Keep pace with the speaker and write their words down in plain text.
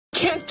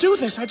can't do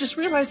this. I just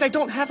realized I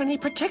don't have any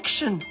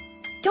protection.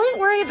 Don't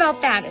worry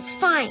about that. It's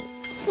fine.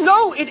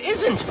 No, it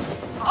isn't.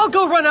 I'll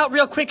go run out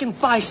real quick and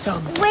buy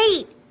some.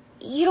 Wait.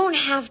 You don't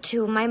have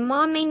to. My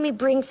mom made me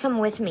bring some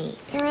with me.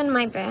 They're in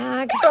my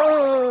bag.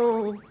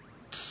 Oh,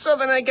 so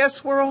then I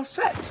guess we're all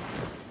set.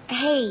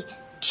 Hey,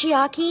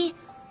 Chiaki.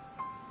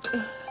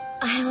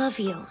 I love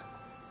you.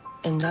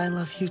 And I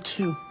love you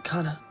too,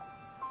 Kana.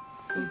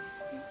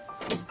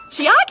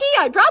 Chiaki,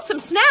 I brought some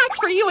snacks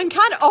for you and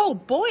Kana. Oh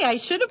boy, I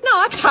should have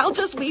knocked. I'll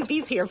just leave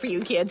these here for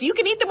you kids. You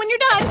can eat them when you're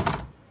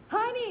done.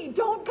 Honey,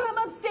 don't come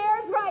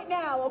upstairs right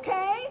now,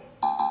 okay?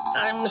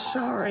 I'm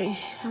sorry.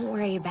 Don't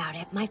worry about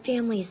it. My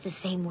family's the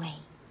same way.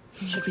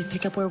 Should we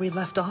pick up where we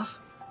left off?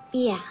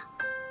 Yeah.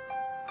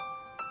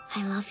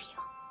 I love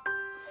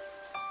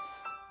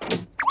you.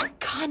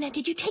 Kana,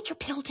 did you take your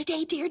pill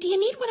today, dear? Do you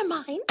need one of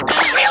mine?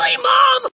 Really, Mom?